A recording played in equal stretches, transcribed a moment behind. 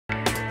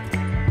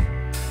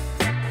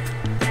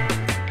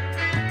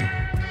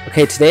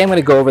Okay, today I'm going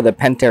to go over the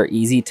Pentair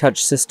EasyTouch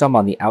system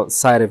on the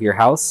outside of your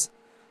house.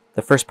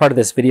 The first part of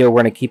this video,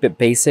 we're going to keep it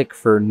basic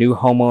for new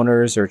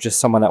homeowners or just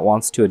someone that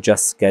wants to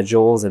adjust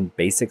schedules and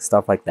basic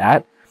stuff like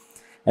that.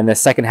 And the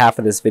second half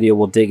of this video,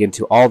 we'll dig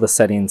into all the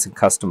settings and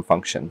custom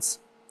functions.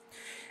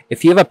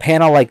 If you have a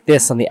panel like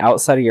this on the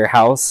outside of your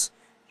house,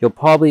 you'll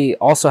probably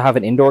also have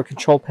an indoor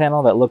control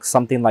panel that looks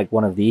something like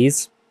one of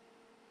these.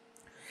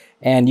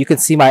 And you can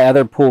see my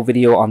other pool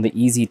video on the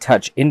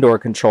EasyTouch indoor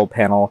control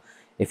panel.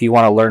 If you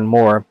want to learn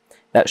more,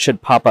 that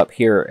should pop up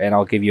here and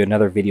I'll give you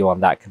another video on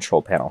that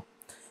control panel.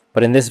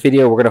 But in this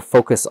video, we're going to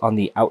focus on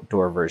the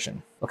outdoor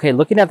version. Okay,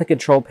 looking at the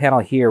control panel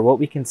here, what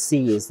we can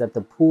see is that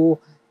the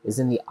pool is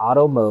in the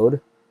auto mode,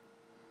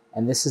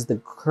 and this is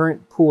the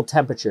current pool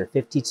temperature,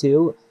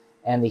 52,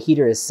 and the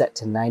heater is set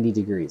to 90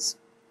 degrees.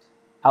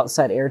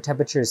 Outside air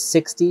temperature is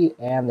 60,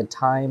 and the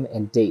time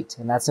and date.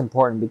 And that's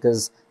important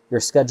because your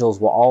schedules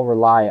will all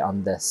rely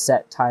on the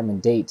set time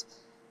and date.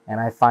 And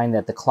I find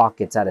that the clock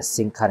gets out of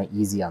sync kind of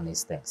easy on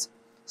these things.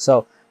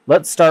 So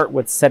let's start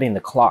with setting the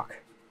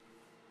clock.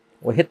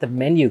 We'll hit the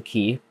menu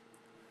key.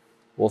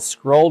 We'll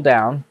scroll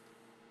down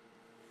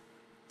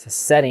to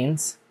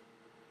settings,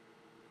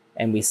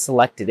 and we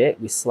selected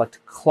it. We select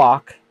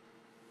clock,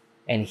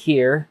 and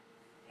here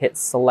hit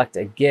select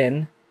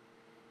again,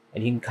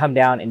 and you can come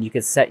down and you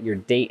can set your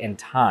date and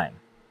time.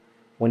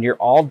 When you're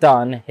all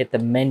done, hit the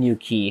menu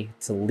key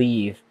to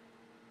leave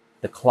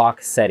the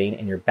clock setting,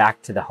 and you're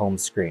back to the home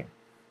screen.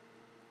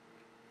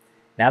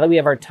 Now that we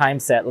have our time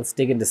set, let's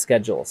dig into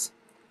schedules.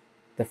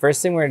 The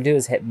first thing we're going to do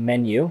is hit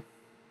menu,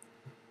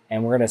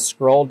 and we're going to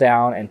scroll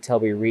down until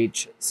we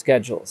reach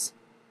schedules.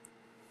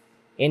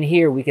 In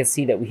here, we can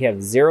see that we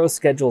have 0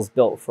 schedules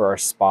built for our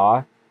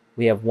spa.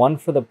 We have 1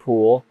 for the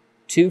pool,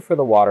 2 for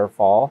the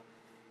waterfall,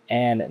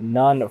 and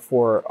none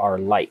for our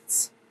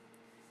lights.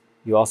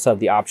 You also have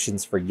the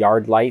options for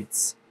yard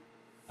lights,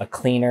 a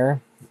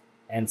cleaner,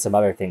 and some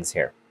other things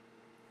here.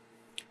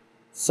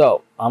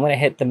 So I'm going to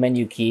hit the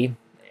menu key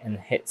and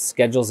hit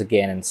schedules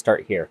again and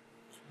start here.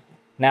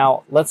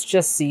 Now let's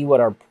just see what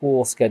our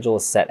pool schedule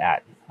is set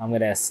at. I'm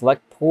going to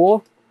select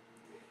pool,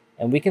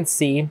 and we can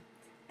see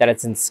that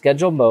it's in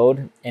schedule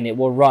mode, and it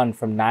will run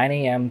from 9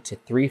 a.m. to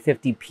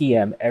 3:50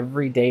 p.m.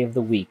 every day of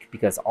the week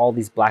because all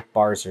these black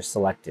bars are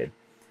selected.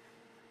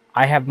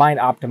 I have mine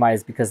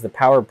optimized because the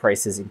power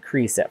prices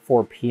increase at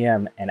 4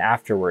 p.m. and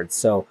afterwards,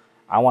 so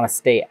I want to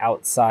stay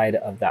outside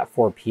of that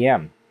 4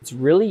 p.m. It's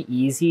really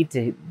easy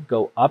to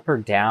go up or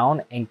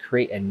down and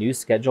create a new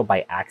schedule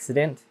by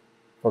accident.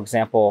 For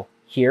example,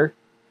 here,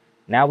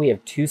 now we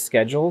have 2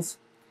 schedules,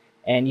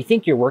 and you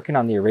think you're working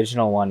on the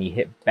original one, you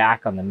hit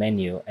back on the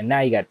menu, and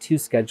now you got 2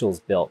 schedules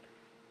built.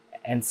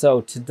 And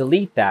so to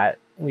delete that,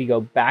 we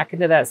go back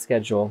into that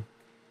schedule,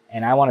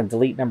 and I want to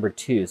delete number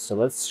 2. So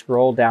let's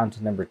scroll down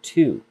to number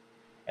 2,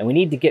 and we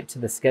need to get to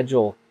the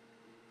schedule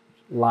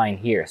line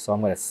here. So I'm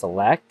going to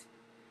select,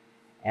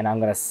 and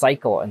I'm going to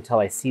cycle until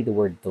I see the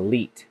word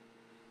delete.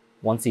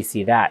 Once you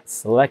see that,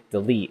 select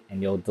delete,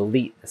 and you'll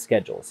delete the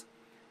schedules.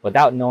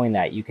 Without knowing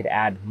that, you could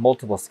add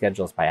multiple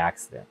schedules by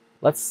accident.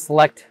 Let's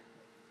select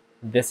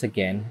this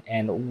again,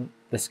 and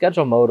the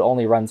schedule mode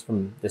only runs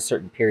from this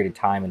certain period of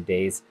time and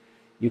days.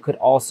 You could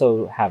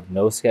also have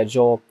no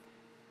schedule,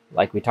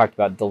 like we talked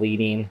about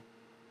deleting,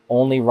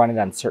 only run it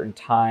on certain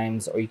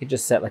times, or you could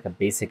just set like a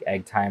basic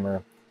egg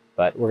timer,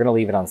 but we're going to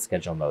leave it on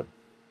schedule mode.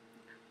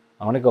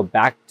 I'm going to go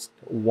back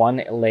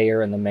 1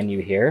 layer in the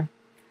menu here,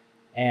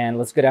 and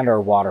let's go down to our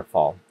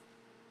waterfall.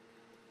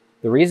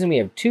 The reason we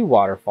have 2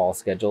 waterfall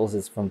schedules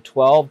is from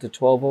 12 to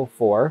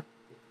 12:04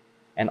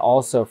 and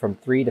also from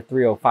 3 to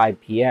 3:05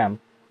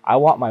 p.m. I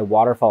want my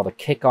waterfall to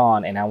kick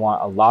on, and I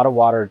want a lot of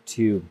water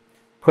to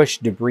push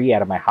debris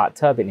out of my hot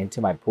tub and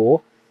into my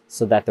pool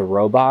so that the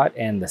robot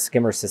and the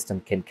skimmer system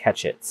can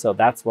catch it. So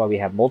that's why we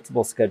have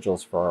multiple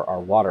schedules for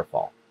our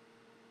waterfall.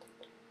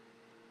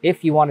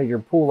 If you wanted your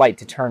pool light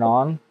to turn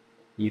on,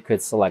 you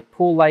could select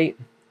pool light,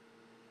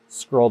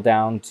 scroll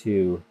down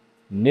to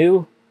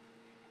new,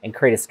 and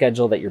create a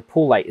schedule that your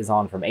pool light is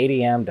on from 8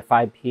 a.m. to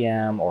 5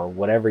 p.m. or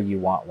whatever you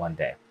want one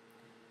day.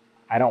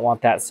 I don't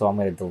want that, so I'm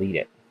going to delete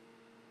it.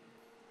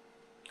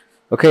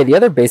 Okay, the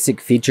other basic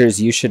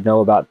features you should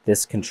know about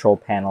this control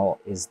panel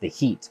is the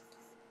heat.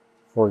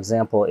 For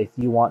example, if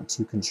you want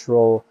to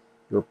control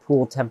your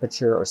pool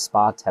temperature or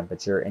spa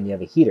temperature and you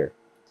have a heater.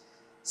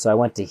 So I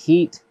went to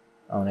heat,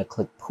 I'm going to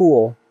click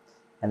pool,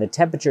 and the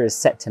temperature is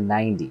set to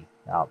 90.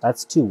 Now,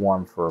 that's too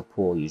warm for a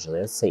pool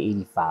usually. Let's say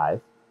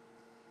 85.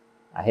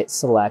 I hit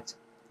select,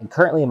 and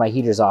currently my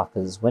heater's off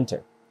because it's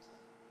winter.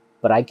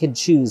 But I could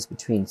choose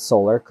between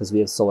solar, because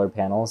we have solar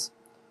panels,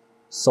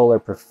 solar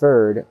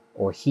preferred,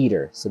 or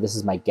heater. So this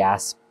is my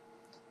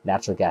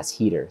natural gas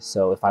heater.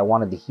 So if I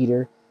wanted the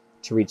heater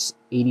to reach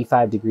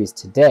 85 degrees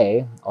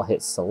today, I'll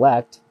hit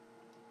select,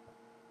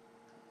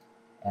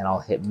 and I'll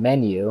hit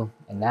menu.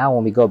 And now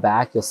when we go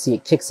back, you'll see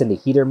it kicks into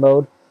heater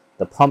mode.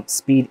 The pump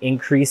speed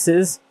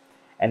increases,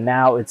 and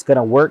now it's going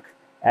to work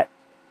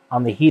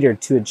on the heater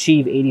to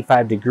achieve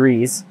 85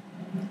 degrees.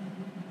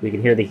 We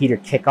can hear the heater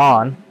kick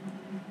on,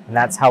 and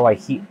that's how I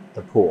heat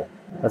the pool.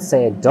 Let's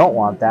say I don't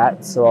want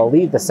that, so I'll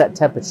leave the set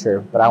temperature,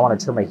 but I want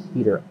to turn my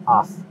heater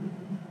off.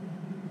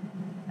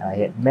 And I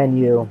hit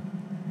menu,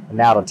 and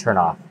now it'll turn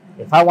off.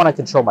 If I want to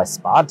control my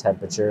spa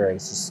temperature, I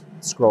just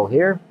scroll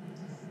here,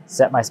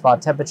 set my spa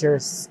temperature,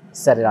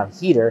 set it on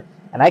heater,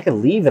 and I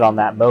can leave it on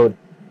that mode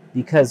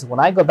because when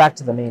I go back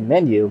to the main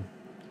menu,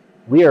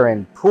 we are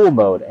in pool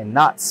mode and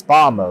not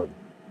spa mode.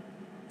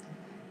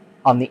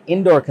 On the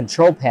indoor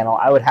control panel,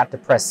 I would have to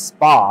press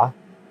spa,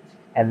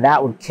 and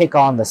that would kick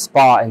on the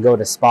spa and go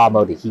to spa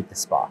mode to heat the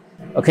spa.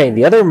 Okay,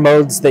 the other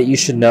modes that you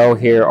should know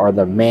here are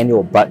the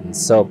manual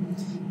buttons. So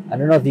I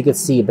don't know if you can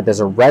see, but there's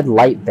a red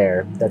light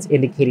there that's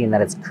indicating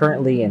that it's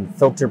currently in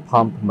filter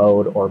pump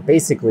mode, or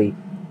basically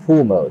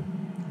pool mode.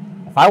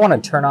 If I want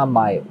to turn on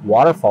my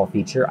waterfall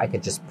feature, I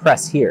could just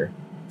press here.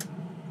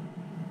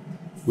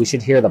 We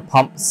should hear the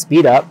pump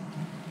speed up,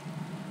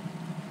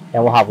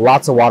 and we'll have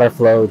lots of water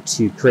flow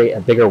to create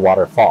a bigger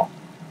waterfall.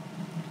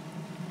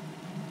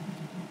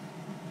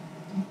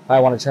 If I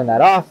want to turn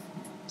that off,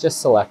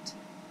 just select.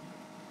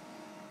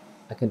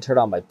 I can turn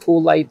on my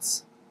pool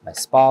lights, my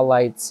spa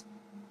lights,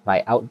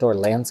 my outdoor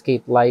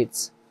landscape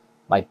lights,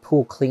 my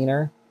pool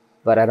cleaner,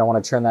 but I don't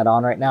want to turn that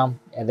on right now.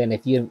 And then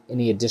if you have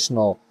any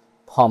additional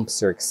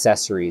pumps or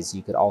accessories,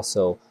 you could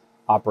also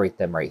operate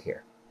them right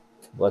here.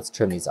 Let's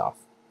turn these off.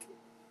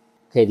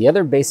 Okay, the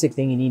other basic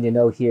thing you need to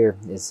know here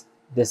is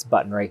this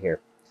button right here.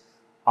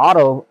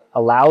 Auto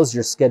allows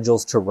your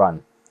schedules to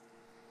run.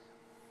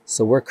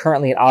 So we're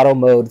currently in auto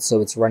mode,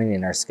 so it's running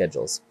in our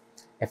schedules.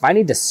 If I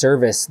need to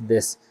service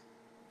this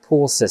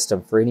pool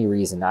system for any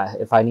reason,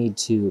 if I need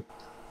to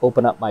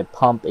open up my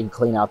pump and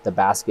clean out the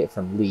basket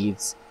from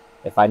leaves,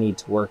 if I need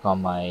to work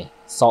on my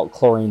salt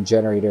chlorine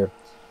generator,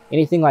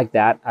 anything like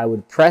that, I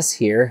would press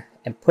here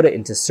and put it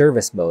into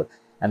service mode,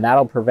 and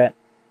that'll prevent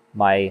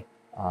my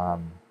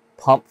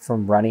pump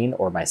from running,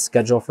 or my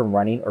schedule from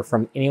running, or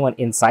from anyone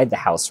inside the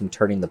house from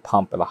turning the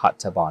pump or the hot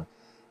tub on.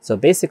 So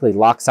it basically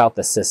locks out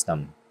the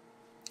system.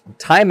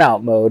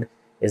 Timeout mode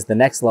is the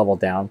next level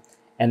down,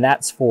 and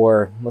that's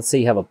for, let's say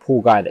you have a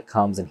pool guy that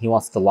comes and he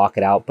wants to lock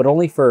it out, but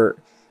only for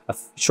a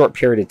short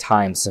period of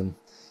time. So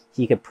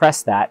he could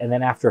press that, and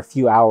then after a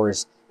few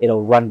hours,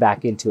 it'll run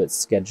back into its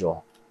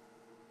schedule.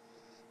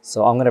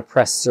 So I'm going to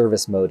press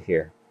service mode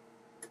here.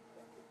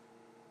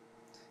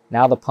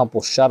 Now the pump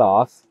will shut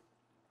off,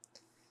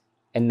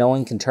 and no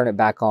one can turn it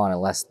back on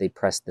unless they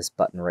press this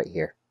button right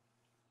here.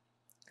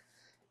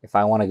 If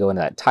I want to go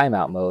into that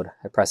timeout mode,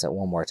 I press it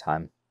one more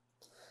time.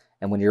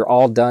 And when you're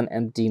all done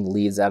emptying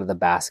leaves out of the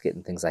basket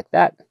and things like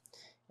that,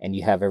 and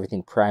you have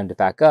everything primed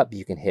back up,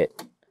 you can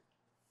hit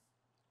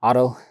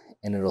auto,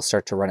 and it'll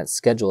start to run its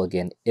schedule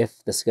again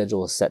if the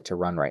schedule is set to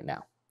run right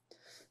now,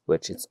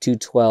 which it's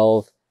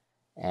 2:12,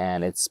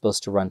 and it's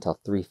supposed to run till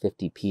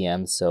 3:50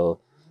 p.m. So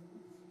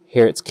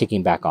here it's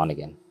kicking back on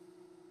again.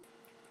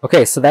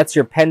 Okay, so that's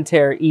your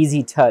Pentair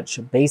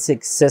EasyTouch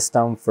basic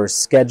system for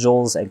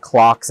schedules and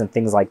clocks and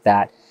things like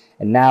that.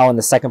 And now in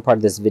the second part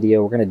of this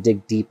video, we're going to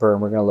dig deeper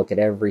and we're going to look at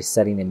every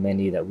setting and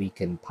menu that we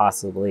can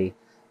possibly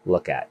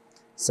look at.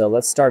 So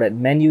let's start at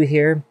menu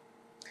here.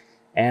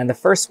 And the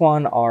first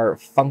one are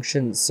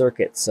function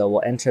circuits. So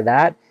we'll enter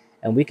that,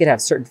 and we could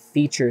have certain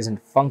features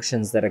and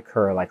functions that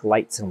occur, like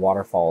lights and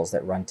waterfalls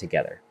that run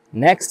together.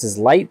 Next is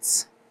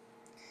lights.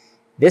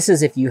 This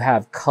is if you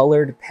have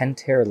colored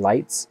Pentair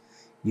lights.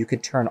 You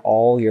could turn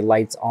all your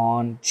lights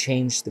on,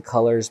 change the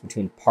colors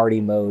between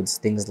party modes,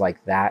 things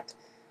like that.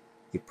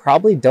 You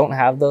probably don't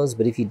have those,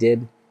 but if you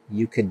did,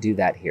 you could do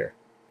that here.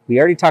 We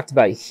already talked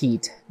about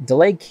heat.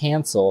 Delay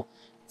cancel.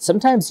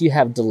 Sometimes you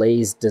have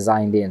delays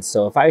designed in.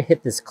 So if I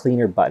hit this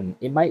cleaner button,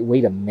 it might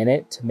wait a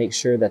minute to make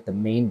sure that the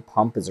main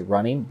pump is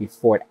running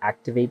before it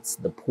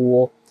activates the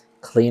pool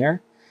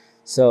cleaner.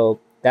 So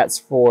that's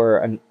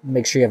for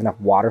make sure you have enough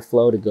water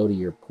flow to go to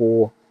your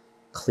pool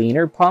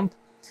cleaner pump.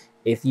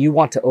 If you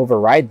want to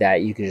override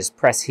that, you can just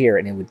press here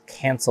and it would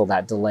cancel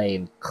that delay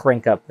and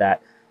crank up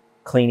that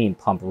cleaning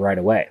pump right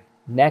away.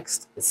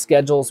 Next,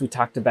 schedules. We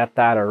talked about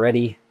that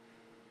already.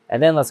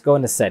 And then let's go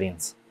into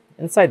settings.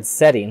 Inside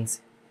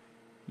settings,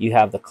 you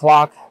have the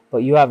clock, but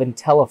you have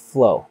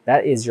IntelliFlow.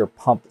 That is your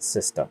pump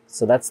system.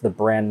 So that's the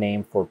brand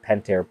name for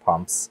Pentair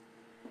pumps.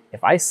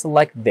 If I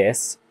select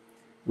this,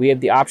 we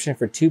have the option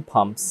for 2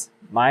 pumps.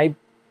 My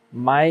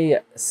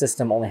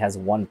system only has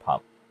 1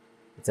 pump.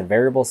 It's a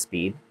variable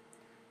speed.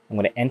 I'm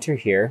going to enter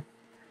here,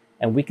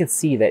 and we can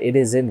see that it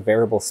is in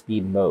variable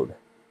speed mode.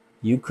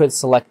 You could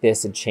select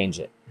this and change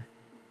it.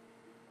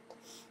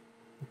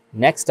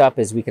 Next up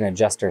is we can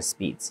adjust our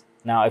speeds.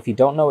 Now, if you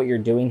don't know what you're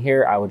doing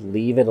here, I would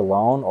leave it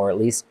alone, or at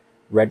least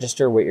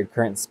register what your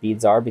current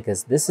speeds are,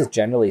 because this is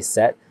generally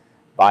set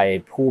by a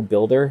pool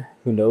builder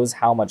who knows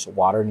how much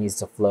water needs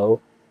to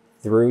flow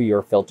through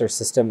your filter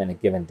system in a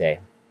given day.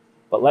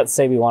 But let's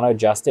say we want to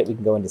adjust it. We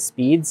can go into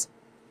speeds.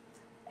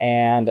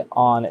 And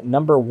on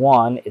number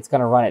 1, it's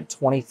going to run at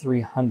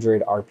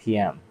 2300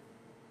 RPM.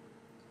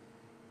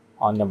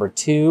 On number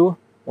 2,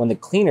 when the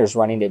cleaner's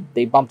running,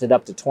 they bumped it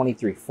up to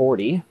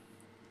 2340.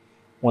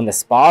 When the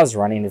spa's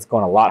running, it's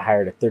going a lot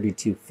higher to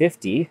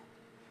 3250.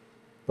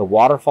 The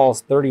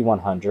waterfall's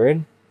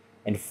 3100.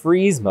 And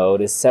freeze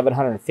mode is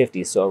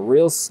 750, so a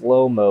real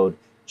slow mode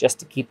just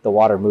to keep the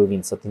water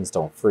moving so things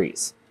don't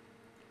freeze.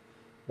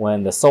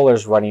 When the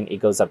solar's running, it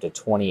goes up to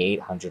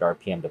 2800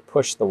 RPM to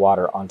push the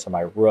water onto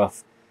my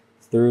roof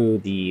through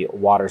the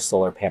water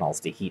solar panels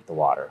to heat the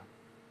water.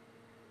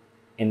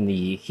 In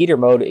the heater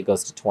mode, it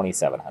goes to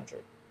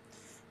 2700.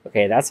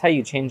 Okay, that's how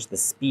you change the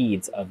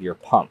speeds of your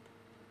pump.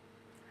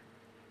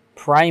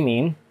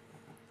 Priming,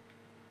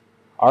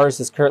 ours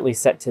is currently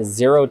set to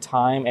 0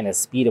 time and a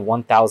speed of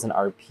 1000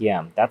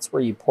 RPM. That's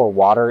where you pour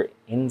water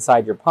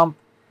inside your pump,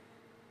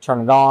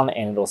 turn it on,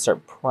 and it'll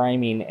start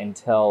priming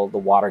until the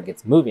water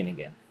gets moving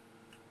again.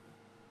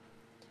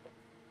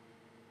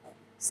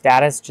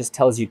 Status just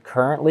tells you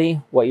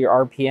currently what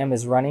your RPM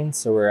is running.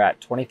 So we're at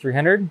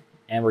 2300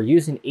 and we're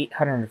using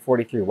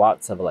 843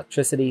 watts of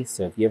electricity.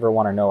 So if you ever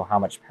want to know how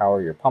much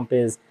power your pump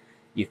is,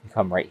 you can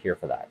come right here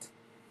for that.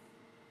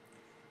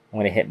 I'm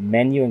going to hit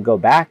menu and go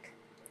back,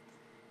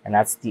 and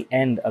that's the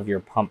end of your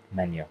pump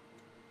menu.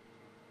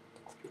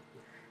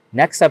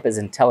 Next up is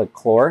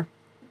IntelliChlor.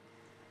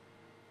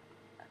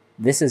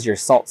 This is your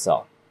salt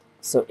cell.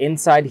 So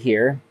inside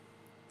here,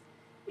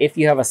 if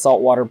you have a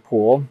saltwater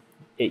pool,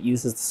 it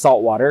uses the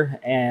salt water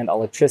and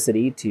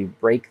electricity to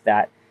break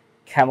that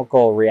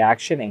chemical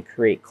reaction and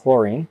create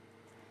chlorine.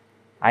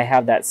 I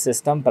have that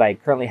system, but I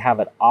currently have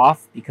it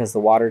off because the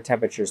water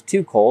temperature is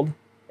too cold.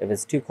 If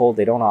it's too cold,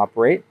 they don't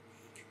operate.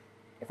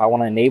 If I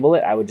want to enable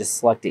it, I would just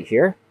select it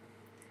here.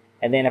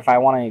 And then if I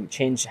want to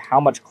change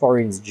how much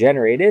chlorine is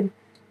generated,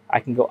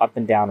 I can go up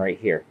and down right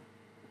here.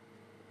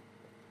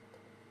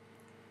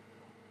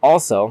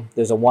 Also,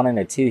 there's a 1 and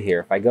a 2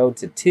 here. If I go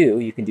to 2,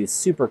 you can do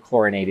super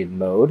chlorinated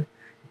mode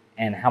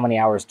and how many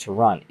hours to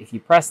run. If you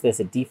press this,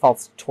 it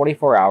defaults to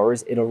 24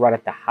 hours. It'll run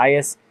at the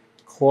highest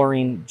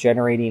chlorine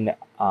generating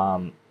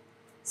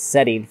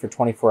setting for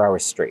 24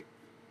 hours straight.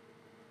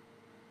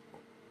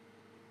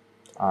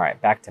 All right,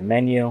 back to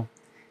menu.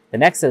 The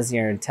next is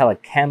your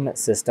IntelliChem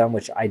system,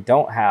 which I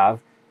don't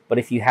have, but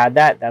if you had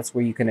that, that's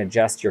where you can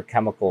adjust your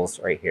chemicals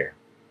right here.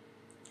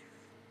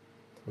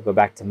 We'll go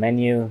back to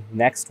menu.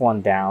 Next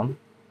one down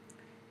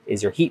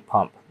is your heat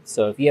pump.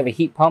 So if you have a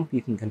heat pump,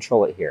 you can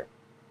control it here.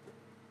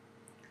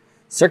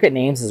 Circuit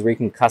names is where you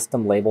can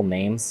custom label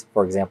names.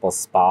 For example,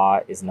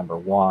 spa is number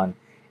 1,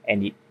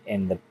 and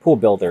the pool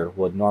builder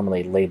would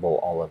normally label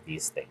all of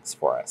these things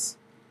for us.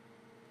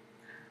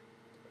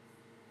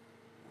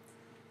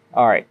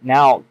 All right,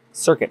 now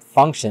circuit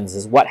functions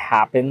is what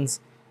happens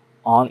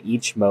on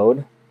each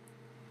mode.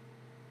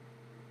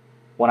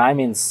 When I'm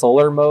in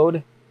solar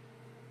mode,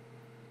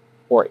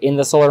 or in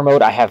the solar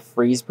mode, I have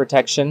freeze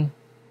protection.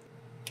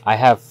 I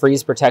have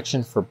freeze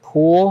protection for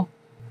pool.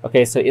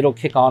 Okay, so it'll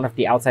kick on if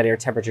the outside air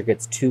temperature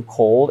gets too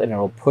cold, and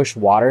it'll push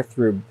water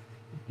through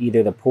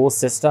either the pool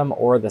system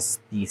or the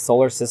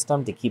solar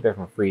system to keep it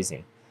from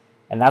freezing.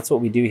 And that's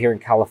what we do here in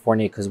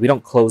California because we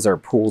don't close our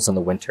pools in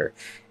the winter.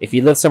 If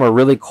you live somewhere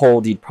really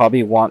cold, you'd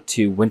probably want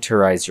to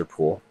winterize your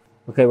pool.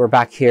 Okay, we're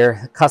back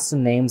here.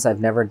 Custom names I've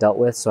never dealt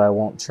with, so I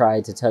won't try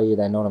to tell you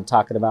that I know what I'm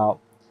talking about.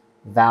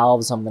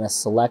 Valves, I'm going to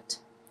select,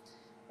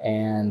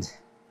 and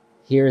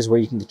here's where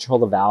you can control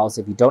the valves.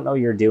 If you don't know what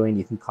you're doing,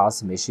 you can cause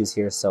some issues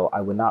here, so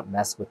I would not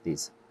mess with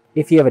these.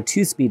 If you have a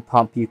 2-speed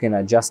pump, you can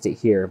adjust it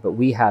here, but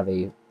we have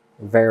a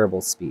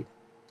variable speed.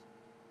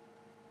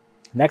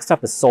 Next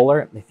up is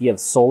solar. If you have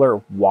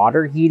solar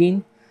water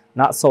heating,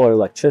 not solar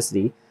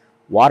electricity,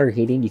 water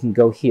heating, you can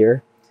go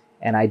here.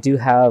 And I do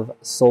have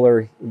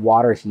solar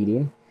water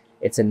heating.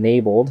 It's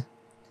enabled.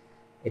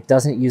 It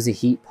doesn't use a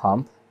heat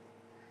pump.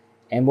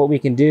 And what we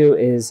can do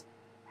is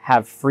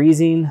have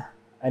freezing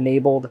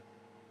enabled.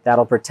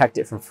 That'll protect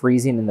it from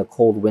freezing in the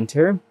cold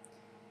winter.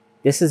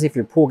 This is if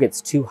your pool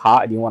gets too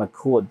hot and you want to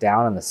cool it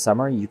down in the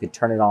summer, you could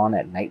turn it on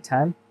at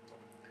nighttime.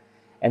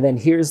 And then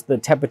here's the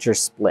temperature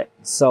split.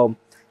 So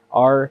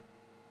our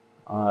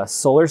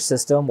solar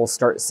system will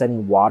start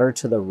sending water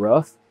to the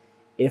roof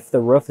if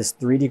the roof is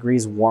 3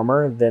 degrees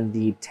warmer than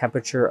the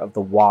temperature of the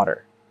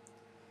water.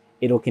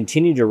 It'll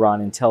continue to run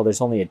until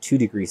there's only a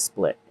 2-degree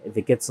split. If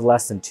it gets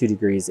less than 2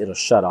 degrees, it'll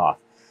shut off.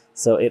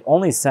 So it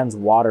only sends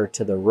water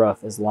to the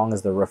roof as long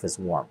as the roof is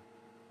warm.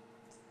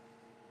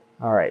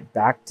 All right,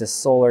 back to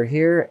solar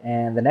here.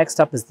 And the next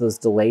up is those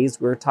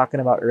delays we were talking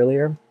about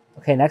earlier.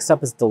 Okay, next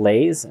up is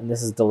delays. And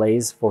this is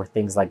delays for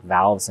things like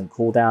valves and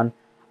cool down.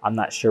 I'm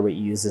not sure what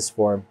you use this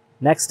for.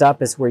 Next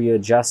up is where you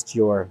adjust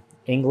your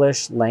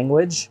English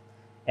language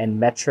and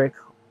metric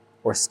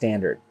or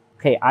standard.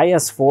 Okay,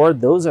 IS4,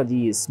 those are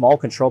the small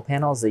control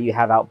panels that you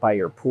have out by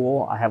your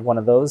pool. I have one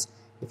of those.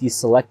 If you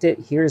select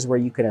it, here's where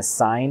you can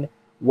assign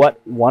what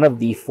one of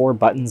the 4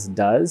 buttons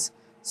does.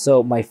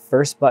 So my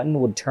first button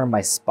would turn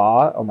my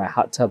spa or my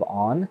hot tub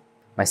on.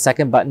 My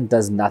second button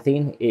does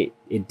nothing.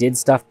 It did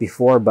stuff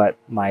before, but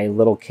my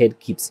little kid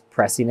keeps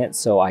pressing it,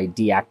 so I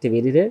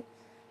deactivated it.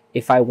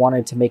 If I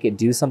wanted to make it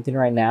do something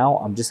right now,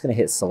 I'm just going to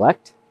hit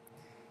select.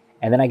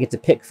 And then I get to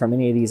pick from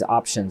any of these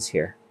options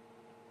here.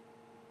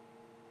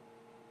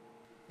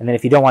 And then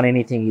if you don't want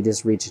anything, you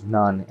just reach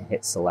none and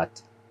hit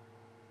select.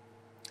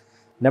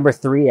 Number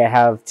 3, I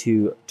have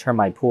to turn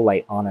my pool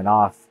light on and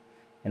off.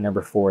 and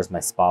number 4 is my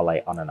spa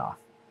light on and off.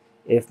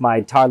 If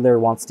my toddler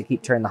wants to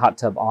keep turning the hot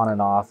tub on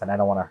and off and I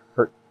don't want to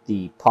hurt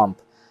the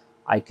pump,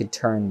 I could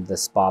turn the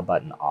spa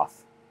button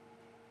off.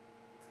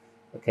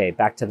 Okay,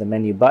 back to the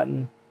menu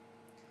button.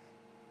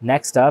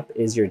 Next up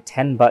is your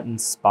 10-button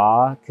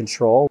spa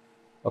control.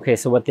 Okay,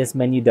 so what this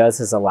menu does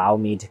is allow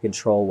me to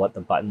control what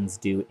the buttons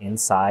do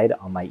inside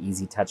on my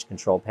EasyTouch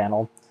control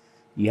panel.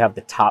 You have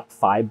the top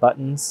 5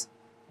 buttons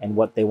and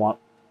what they want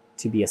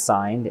to be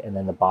assigned, and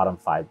then the bottom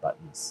 5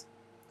 buttons.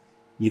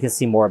 You can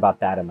see more about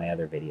that in my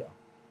other video.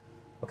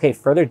 Okay,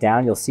 further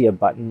down you'll see a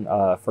button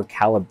for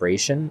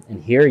calibration,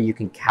 and here you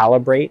can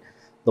calibrate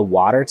the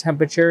water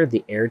temperature,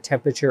 the air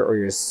temperature, or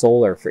your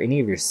solar for any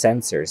of your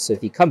sensors. So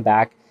if you come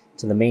back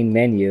to the main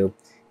menu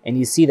and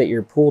you see that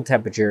your pool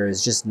temperature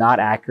is just not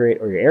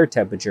accurate, or your air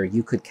temperature,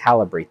 you could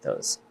calibrate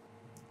those.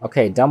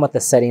 Okay, done with the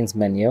settings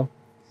menu.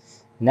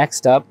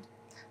 Next up,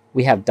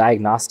 we have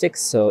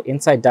diagnostics. So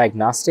inside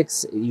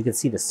diagnostics, you can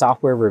see the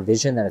software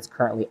revision that it's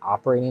currently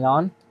operating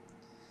on.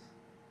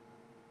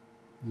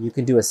 You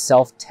can do a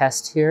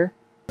self-test here.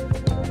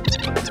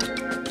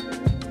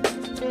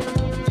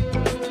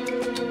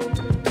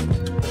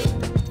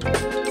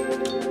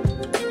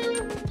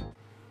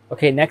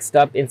 Okay, next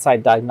up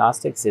inside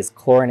diagnostics is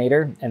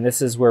chlorinator, and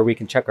this is where we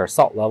can check our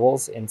salt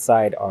levels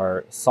inside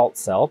our salt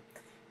cell.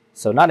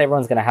 So not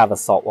everyone's going to have a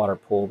saltwater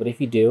pool, but if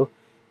you do,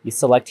 you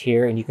select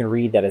here and you can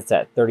read that it's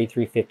at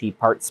 3350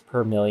 parts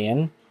per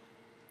million.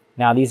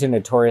 Now these are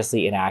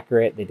notoriously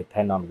inaccurate. They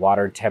depend on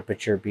water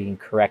temperature being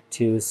correct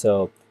too,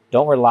 so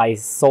don't rely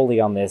solely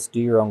on this. Do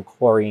your own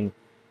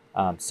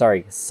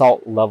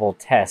salt level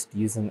test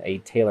using a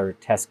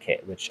tailored test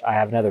kit, which I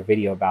have another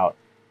video about,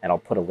 and I'll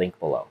put a link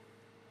below.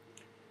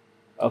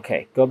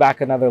 Okay, go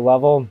back another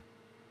level.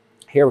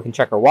 Here we can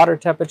check our water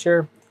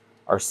temperature,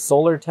 our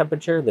solar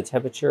temperature, the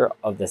temperature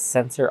of the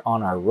sensor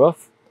on our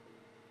roof,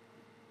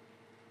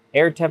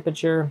 air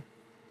temperature,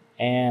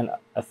 and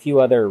a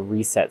few other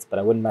resets, but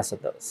I wouldn't mess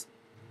with those.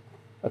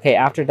 Okay,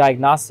 after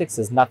diagnostics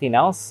is nothing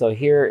else. So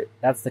here,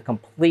 that's the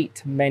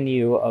complete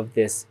menu of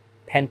this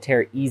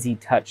Pentair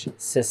EasyTouch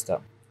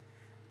system.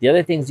 The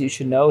other things you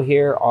should know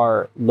here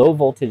are low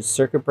voltage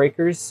circuit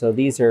breakers. So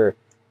these are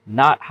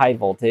not high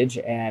voltage,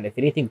 and if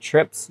anything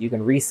trips, you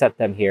can reset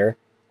them here.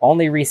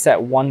 Only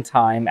reset one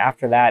time.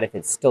 After that, if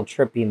it's still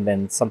tripping,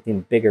 then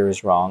something bigger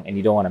is wrong and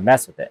you don't want to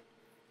mess with it.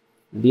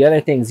 The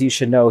other things you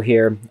should know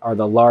here are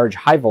the large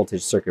high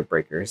voltage circuit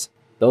breakers.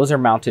 Those are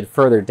mounted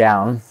further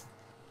down,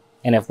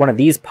 and if one of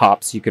these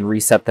pops, you can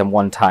reset them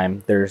one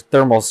time. They're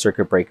thermal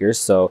circuit breakers,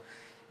 so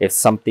if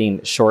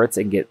something shorts,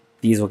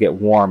 these will get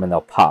warm and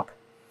they'll pop.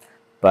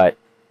 But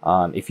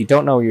if you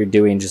don't know what you're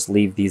doing, just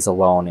leave these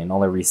alone and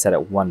only reset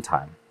it one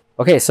time.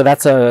 Okay, so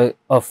that's a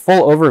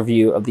full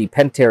overview of the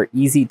Pentair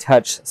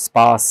EasyTouch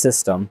Spa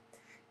system.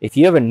 If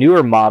you have a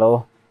newer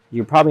model,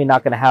 you're probably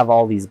not going to have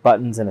all these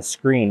buttons and a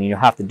screen, and you'll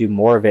have to do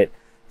more of it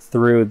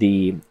through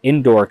the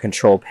indoor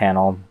control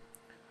panel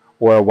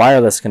or a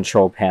wireless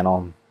control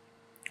panel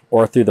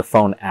or through the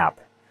phone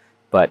app.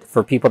 But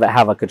for people that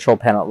have a control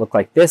panel that look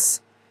like this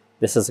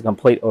is a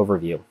complete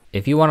overview.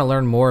 If you want to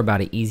learn more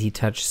about an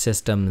EasyTouch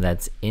system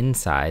that's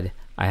inside,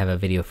 I have a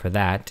video for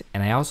that,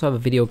 and I also have a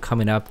video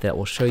coming up that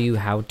will show you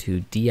how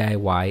to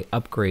DIY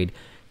upgrade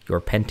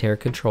your Pentair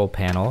control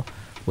panel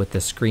with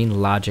the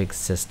Screen Logic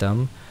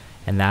system,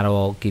 and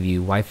that'll give you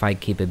Wi-Fi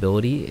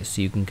capability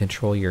so you can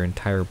control your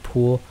entire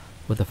pool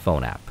with a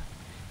phone app.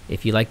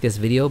 If you like this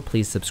video,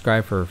 please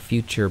subscribe for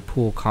future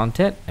pool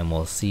content, and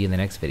we'll see you in the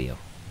next video.